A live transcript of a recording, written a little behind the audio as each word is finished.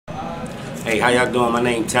Hey, how y'all doing? My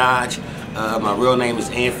name Taj. My real name is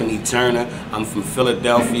Anthony Turner. I'm from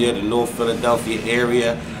Philadelphia, the North Philadelphia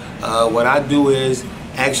area. What I do is,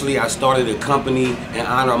 actually, I started a company in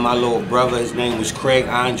honor of my little brother. His name was Craig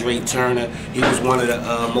Andre Turner. He was one of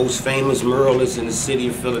the most famous muralists in the city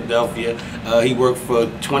of Philadelphia. He worked for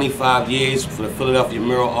 25 years for the Philadelphia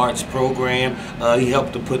Mural Arts Program. He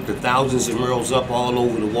helped to put the thousands of murals up all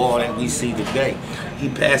over the wall that we see today. He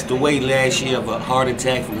passed away last year of a heart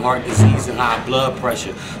attack from heart disease and high blood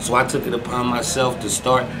pressure. So I took it upon myself to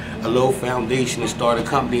start a little foundation and start a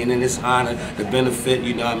company, and in this honor to benefit,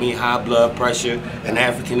 you know what I mean, high blood pressure and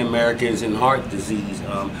African Americans and heart disease.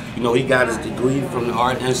 You know, he got his degree from the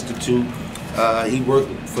Art Institute. He worked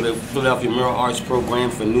for the Philadelphia Mural Arts Program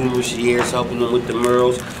for numerous years, helping them with the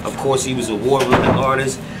murals. Of course, he was an award-winning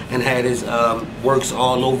artist and had his works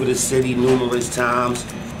all over the city numerous times.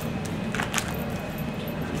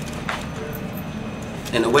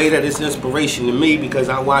 And the way that it's inspiration to me, because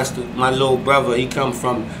I watched my little brother, he come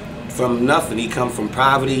from nothing. He come from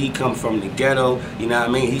poverty, he come from the ghetto, you know what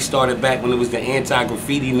I mean? He started back when it was the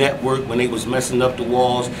Anti-Graffiti Network, when they was messing up the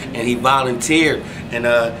walls, and he volunteered, and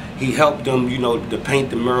he helped them, you know, to paint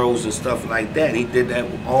the murals and stuff like that. He did that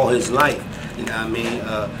all his life, you know what I mean?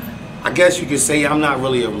 I guess you could say I'm not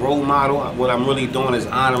really a role model. What I'm really doing is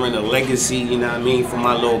honoring a legacy, you know what I mean, for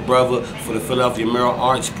my little brother, for the Philadelphia Mural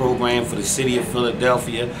Arts Program, for the city of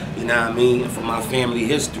Philadelphia, you know what I mean, and for my family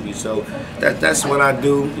history. So that's what I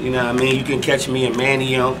do, you know what I mean. You can catch me in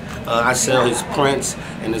Manioc. I sell his prints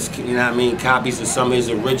and his, you know what I mean, copies of some of his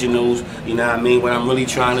originals, you know what I mean. What I'm really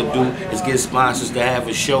trying to do is get sponsors to have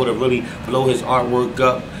a show to really blow his artwork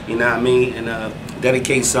up, you know what I mean, and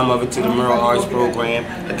dedicate some of it to the Mural Arts Program.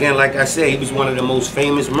 Again, like I said, he was one of the most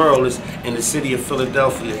famous muralists in the city of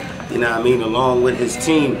Philadelphia, you know what I mean, along with his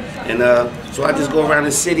team. And so I just go around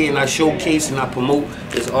the city and I showcase and I promote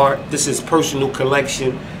his art. This is personal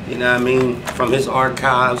collection, you know what I mean, from his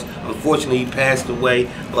archives. Unfortunately, he passed away,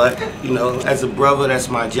 but, you know, as a brother, that's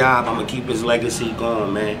my job. I'm gonna keep his legacy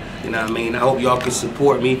going, man. You know what I mean? I hope y'all can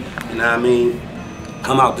support me, you know what I mean?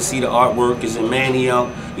 Come out to see the artwork. It's in Manioc,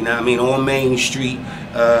 you know what I mean, on Main Street.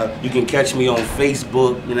 You can catch me on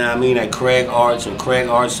Facebook, you know what I mean, at Craig Arts, and Craig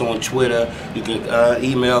Arts on Twitter. You can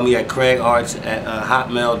email me at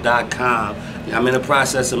craigarts@hotmail.com. I'm in the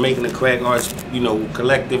process of making the Craig Arts, you know,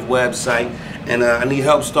 collective website. And I need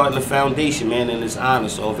help starting a foundation, man, in this honor.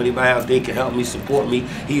 So if anybody out there can help me, support me.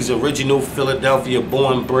 He's original Philadelphia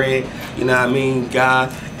born bred, you know what I mean, guy.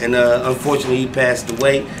 And unfortunately, he passed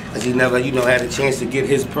away because he never, you know, had a chance to get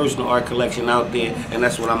his personal art collection out there. And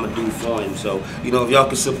that's what I'm going to do for him. So, you know, if y'all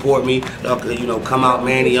can support me, y'all can, you know, come out,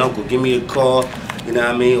 Manioc, or give me a call, you know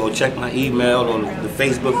what I mean, or check my email on the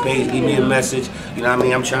Facebook page, leave me a message. You know what I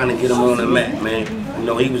mean, I'm trying to get him on the map, man. You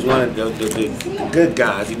know, he was one of the good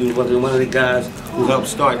guys. He was one of the guys who helped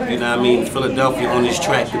start, you know what I mean, Philadelphia on this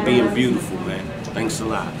track to being beautiful, man. Thanks a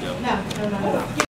lot, yo.